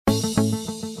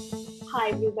Hi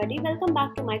everybody, welcome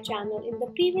back to my channel. In the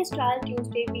previous Trial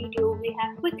Tuesday video, we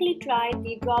have quickly tried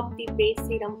the Drop the Base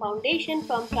Serum Foundation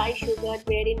from trysugar,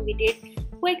 wherein we did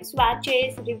quick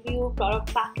swatches, review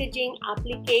product packaging,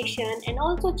 application, and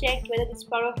also checked whether this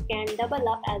product can double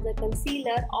up as a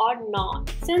concealer or not.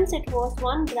 Since it was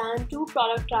one brand, two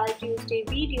product Trial Tuesday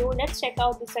video, let's check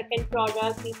out the second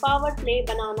product, the Power Play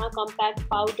Banana Compact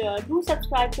Powder. Do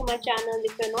subscribe to my channel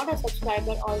if you're not a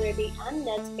subscriber already, and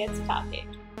let's get started.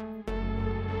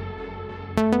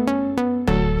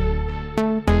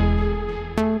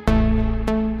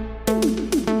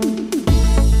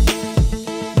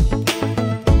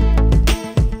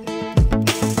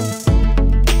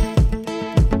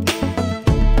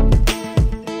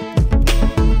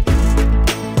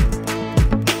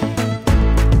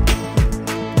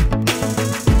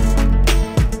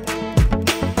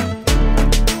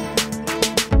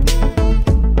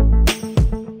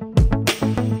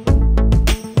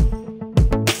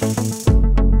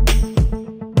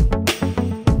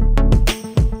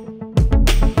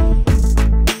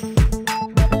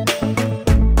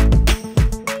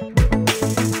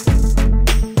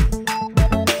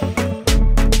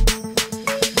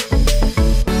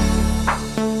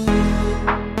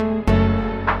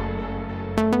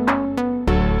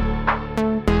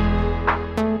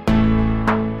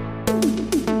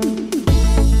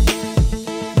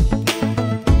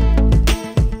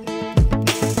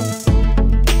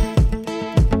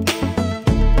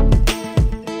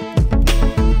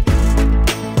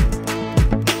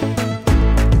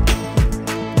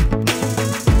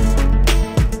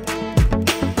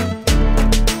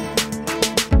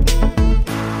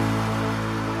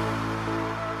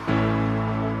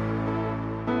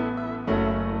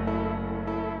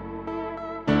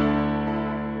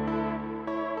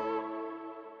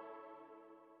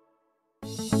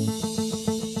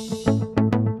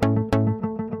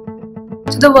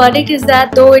 So the verdict is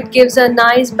that though it gives a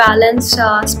nice balance,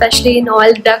 especially in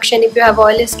oil reduction, if you have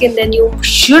oily skin then you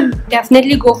should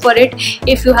definitely go for it.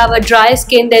 If you have a dry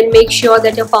skin, then make sure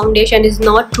that your foundation is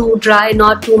not too dry,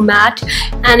 not too matte,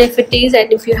 and if it is,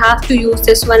 and if you have to use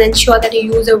this one, ensure that you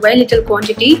use a very little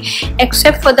quantity.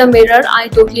 Except for the mirror, I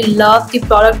totally love the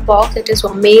product box. It is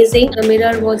amazing. The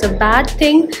mirror was a bad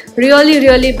thing,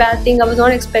 really bad thing. I was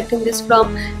not expecting this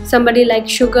from somebody like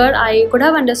Sugar. I could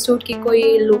have understood कि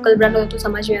कोई local brand होता तो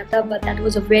समझ में आता, but that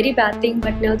was a very bad thing.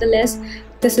 But nevertheless,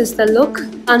 this is the look.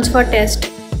 Transfer test.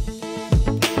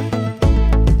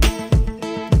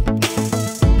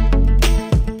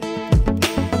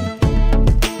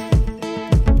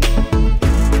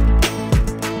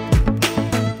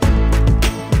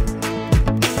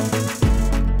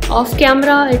 Off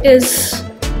camera, it is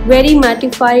very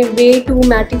mattified, way too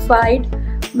mattified.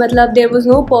 Matlab, there was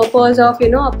no purpose of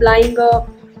applying a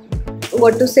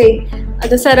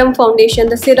the serum foundation.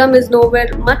 The serum is nowhere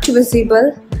much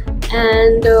visible,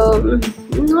 and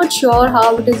I'm not sure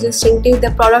how it is distinctive.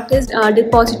 The product is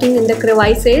depositing in the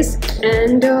crevices,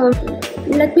 and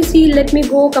let me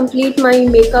go complete my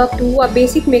makeup, do a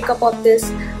basic makeup of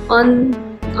this on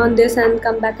this, and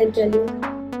come back and tell you.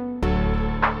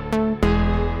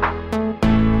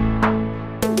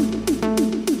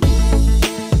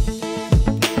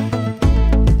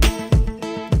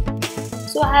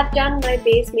 So I have done my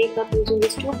base makeup using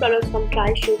these two products from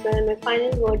trysugar, and my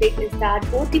final verdict is that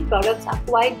both the products are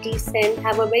quite decent,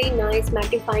 have a very nice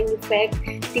mattifying effect.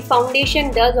 The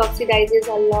foundation does oxidizes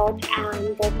a lot,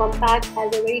 and the compact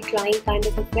has a very drying kind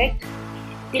of effect.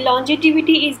 The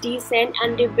longevity is decent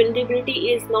and the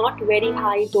buildability is not very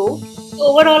high though.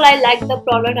 Overall, I like the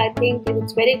product. I think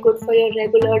it's very good for your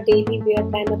regular daily wear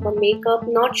kind of a makeup.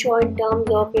 Not sure in terms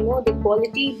of the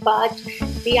quality, but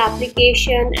the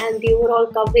application and the overall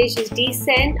coverage is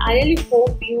decent. I really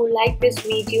hope you like this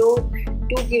video.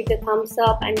 Do give the thumbs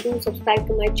up and do subscribe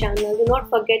to my channel. Do not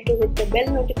forget to hit the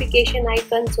bell notification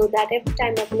icon so that every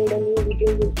time I upload a new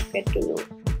video you get to know.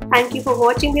 Thank you for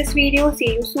watching this video.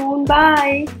 See you soon.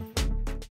 Bye.